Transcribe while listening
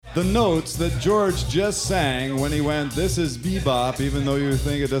The notes that George just sang when he went, "This is bebop," even though you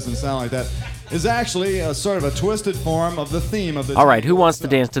think it doesn't sound like that, is actually a sort of a twisted form of the theme of the All right, who wants to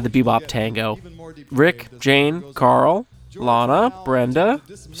dance to the bebop tango? Rick, Jane, Carl, Lana, Brenda,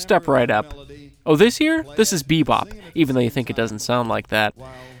 step right up. Oh, this here? This is bebop, even though you think it doesn't sound like that.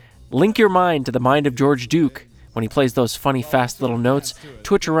 Link your mind to the mind of George Duke. When he plays those funny, fast little notes,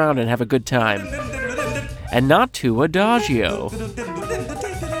 twitch around and have a good time. And not to Adagio.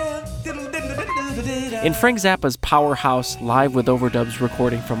 In Frank Zappa's powerhouse live with overdubs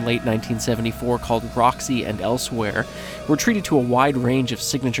recording from late 1974 called Roxy and Elsewhere, we're treated to a wide range of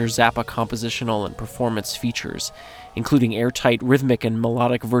signature Zappa compositional and performance features, including airtight rhythmic and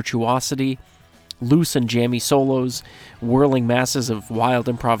melodic virtuosity, loose and jammy solos, whirling masses of wild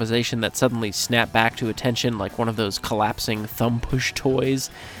improvisation that suddenly snap back to attention like one of those collapsing thumb-push toys.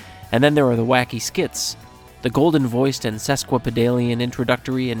 And then there are the wacky skits, the golden-voiced and sesquipedalian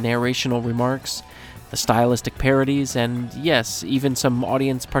introductory and narrational remarks, the stylistic parodies, and yes, even some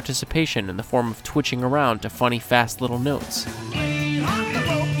audience participation in the form of twitching around to funny, fast little notes.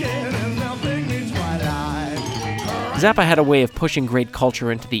 Zappa had a way of pushing great culture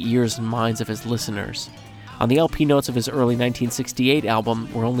into the ears and minds of his listeners. On the LP notes of his early 1968 album,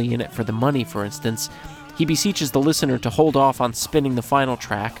 We're Only In It For The Money, for instance, he beseeches the listener to hold off on spinning the final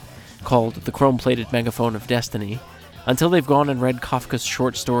track, called The Chrome-Plated Megaphone of Destiny, until they've gone and read Kafka's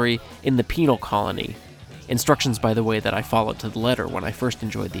short story In the Penal Colony. Instructions, by the way, that I followed to the letter when I first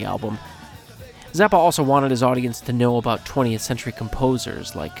enjoyed the album. Zappa also wanted his audience to know about 20th century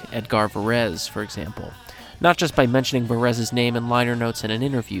composers like Edgar Varese, for example, not just by mentioning Varese's name in liner notes and in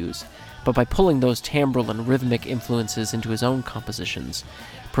interviews, but by pulling those timbral and rhythmic influences into his own compositions,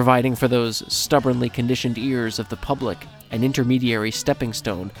 providing for those stubbornly conditioned ears of the public an intermediary stepping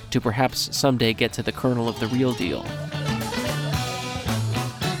stone to perhaps someday get to the kernel of the real deal.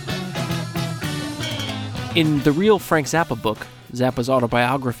 In the real Frank Zappa book, Zappa's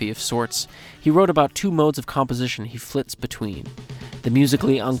autobiography of sorts, he wrote about two modes of composition he flits between: the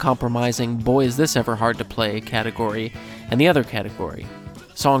musically uncompromising "boy is this ever hard to play" category, and the other category,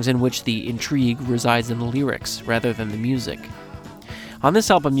 songs in which the intrigue resides in the lyrics rather than the music. On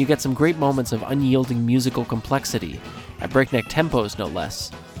this album, you get some great moments of unyielding musical complexity, at breakneck tempos no less,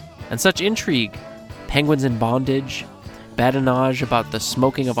 and such intrigue, penguins in bondage, badinage about the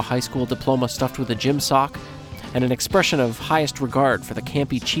smoking of a high school diploma stuffed with a gym sock, and an expression of highest regard for the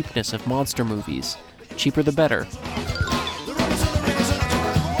campy cheapness of monster movies. Cheaper the better.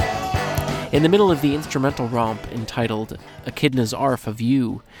 In the middle of the instrumental romp entitled Echidna's Arf of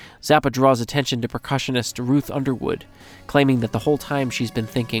You, Zappa draws attention to percussionist Ruth Underwood, claiming that the whole time she's been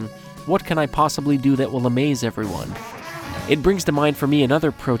thinking, what can I possibly do that will amaze everyone? It brings to mind for me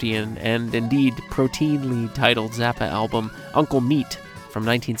another Protean, and indeed proteinly titled Zappa album, Uncle Meat, from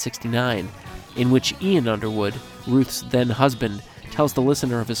 1969, in which Ian Underwood, Ruth's then-husband, tells the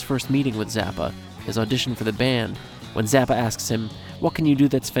listener of his first meeting with Zappa, his audition for the band, when Zappa asks him, what can you do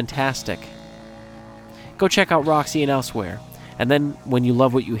that's fantastic? Go check out Roxy and Elsewhere, and then, when you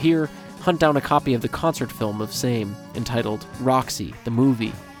love what you hear, hunt down a copy of the concert film of same, entitled Roxy, the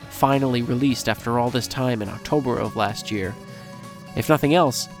Movie, finally released after all this time in October of last year. If nothing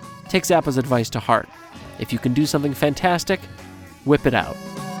else, take Zappa's advice to heart. If you can do something fantastic, whip it out.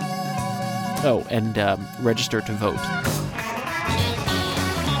 Oh, and register to vote.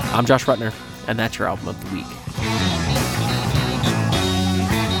 I'm Josh Rutner, and that's your Album of the Week.